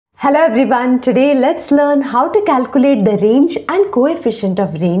Hello everyone, today let's learn how to calculate the range and coefficient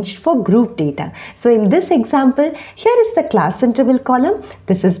of range for group data. So in this example, here is the class interval column,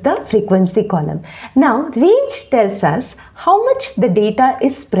 this is the frequency column. Now range tells us how much the data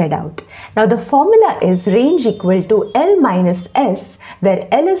is spread out. Now the formula is range equal to L minus S, where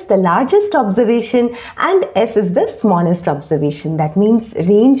L is the largest observation and S is the smallest observation. That means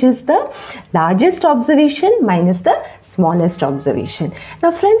range is the largest observation minus the smallest observation.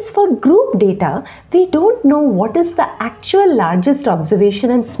 Now friends, for group data, we don't know what is the actual largest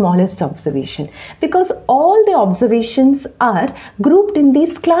observation and smallest observation because all the observations are grouped in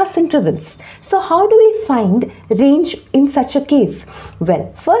these class intervals. So how do we find range in such a case?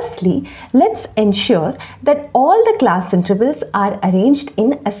 Well, firstly, let's ensure that all the class intervals are arranged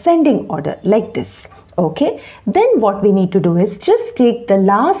in ascending order like this. Okay, then what we need to do is just take the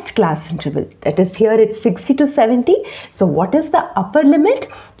last class interval, that is here it's 60 to 70. So what is the upper limit?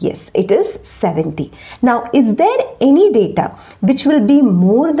 Yes, it is 70. Now is there any data which will be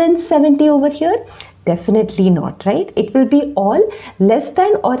more than 70 over here? Definitely not, right? It will be all less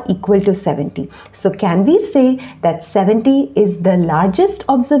than or equal to 70. So can we say that 70 is the largest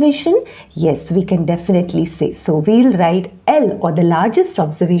observation? Yes, we can definitely say. So we'll write L, or the largest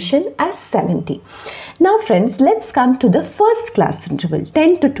observation, as 70. Now friends, let's come to the first class interval,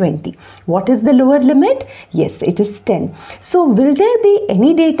 10 to 20. What is the lower limit? Yes, it is 10. So will there be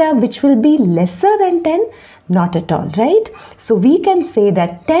any data which will be lesser than 10? Not at all, right? So we can say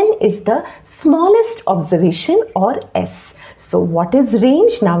that 10 is the smallest observation, or S. So what is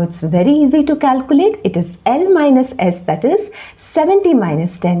range? Now it's very easy to calculate. It is L minus S, that is 70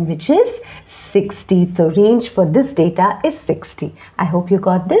 minus 10, which is 60. So range for this data is 60. I hope you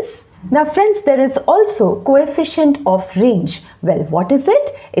got this. Now friends, there is also coefficient of range. Well, what is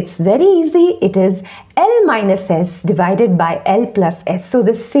it? It's very easy. It is L minus S divided by L plus S. So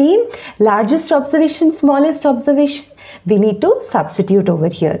the same largest observation, smallest observation, we need to substitute over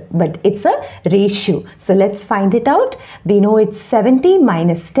here, but it's a ratio. So let's find it out. We know it's 70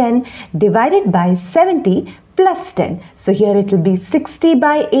 minus 10 divided by 70 plus 10. So here it will be 60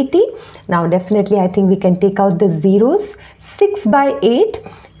 by 80. Now definitely I think we can take out the zeros. 6 by 8.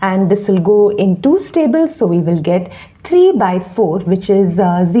 And this will go in two tables, so we will get 3 by 4, which is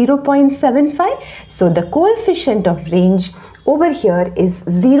 0.75. So the coefficient of range over here is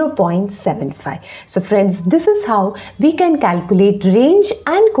 0.75. So friends, this is how we can calculate range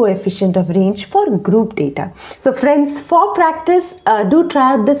and coefficient of range for group data. So friends, for practice, do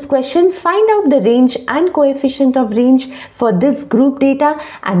try out this question. Find out the range and coefficient of range for this group data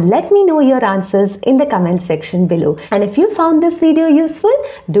and let me know your answers in the comment section below. And if you found this video useful,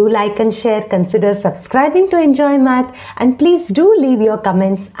 do like and share, consider subscribing to Enjoy Math, and please do leave your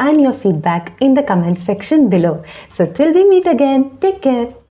comments and your feedback in the comment section below. So till we meet again, take care.